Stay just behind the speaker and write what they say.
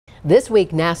This week,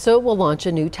 NASA will launch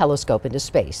a new telescope into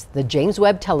space. The James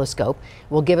Webb Telescope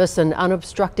will give us an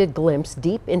unobstructed glimpse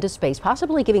deep into space,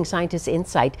 possibly giving scientists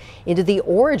insight into the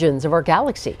origins of our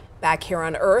galaxy. Back here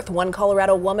on Earth, one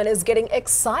Colorado woman is getting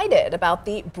excited about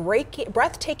the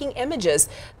breathtaking images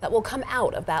that will come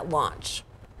out of that launch.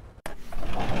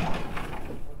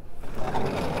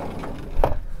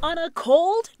 On a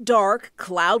cold, dark,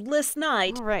 cloudless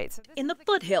night in the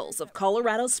foothills of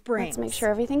Colorado Springs. Let's make sure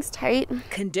everything's tight.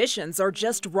 Conditions are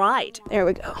just right. There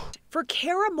we go. For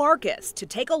Kara Marcus to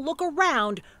take a look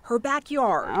around her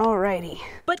backyard. Alrighty.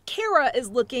 But Kara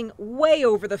is looking way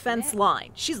over the fence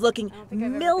line. She's looking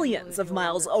millions of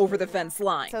miles over the fence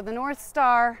line. So the North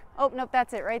Star, oh, nope,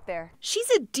 that's it right there.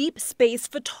 She's a deep space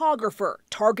photographer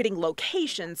targeting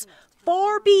locations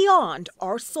far beyond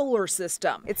our solar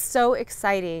system. It's so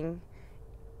exciting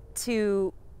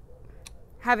to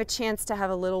have a chance to have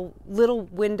a little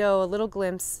window, a little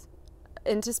glimpse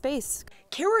into space.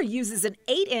 Kara uses an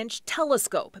 8-inch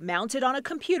telescope mounted on a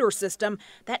computer system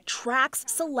that tracks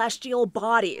celestial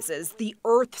bodies as the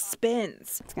Earth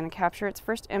spins. It's going to capture its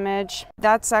first image.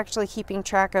 That's actually keeping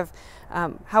track of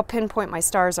how pinpoint my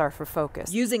stars are for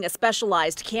focus. Using a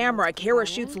specialized camera, Kara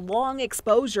shoots long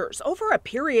exposures over a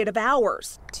period of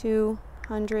hours.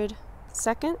 200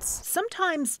 seconds.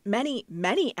 Sometimes many,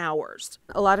 many hours.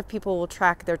 A lot of people will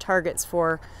track their targets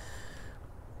for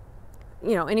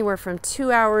anywhere from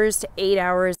 2 hours to 8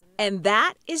 hours. And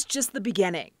that is just the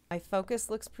beginning. My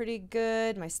focus looks pretty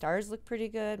good, my stars look pretty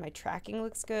good, my tracking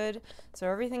looks good, so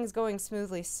everything's going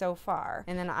smoothly so far.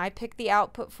 And then I pick the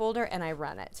output folder and I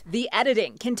run it. The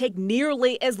editing can take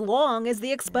nearly as long as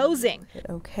the exposing. Hit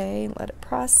OK, let it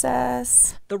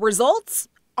process. The results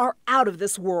are out of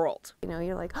this world.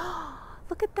 You're like, oh,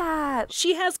 look at that.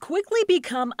 She has quickly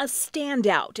become a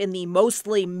standout in the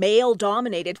mostly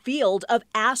male-dominated field of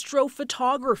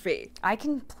astrophotography. I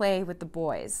can play with the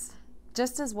boys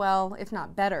just as well, if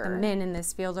not better. The men in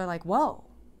this field are like, whoa,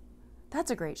 that's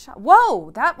a great shot.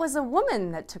 Whoa, that was a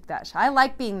woman that took that shot. I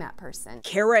like being that person.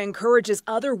 Kara encourages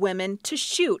other women to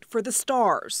shoot for the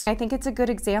stars. I think it's a good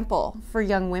example for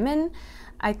young women.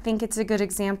 I think it's a good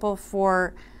example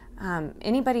for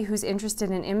anybody who's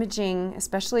interested in imaging,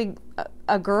 especially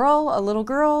a girl, a little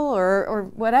girl,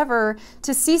 or whatever,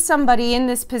 to see somebody in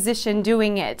this position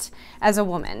doing it as a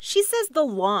woman. She says the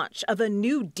launch of a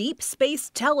new deep space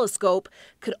telescope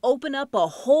could open up a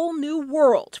whole new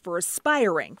world for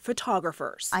aspiring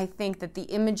photographers. I think that the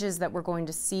images that we're going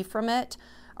to see from it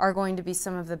are going to be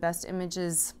some of the best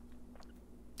images.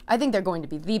 I think they're going to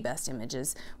be the best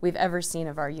images we've ever seen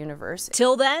of our universe.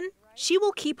 Till then, she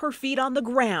will keep her feet on the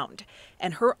ground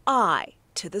and her eye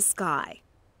to the sky.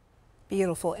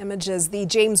 Beautiful images. The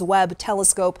James Webb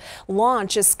Telescope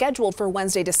launch is scheduled for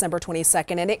Wednesday, December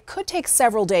 22nd, and it could take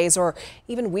several days or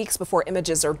even weeks before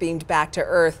images are beamed back to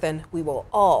Earth, and we will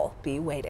all be waiting.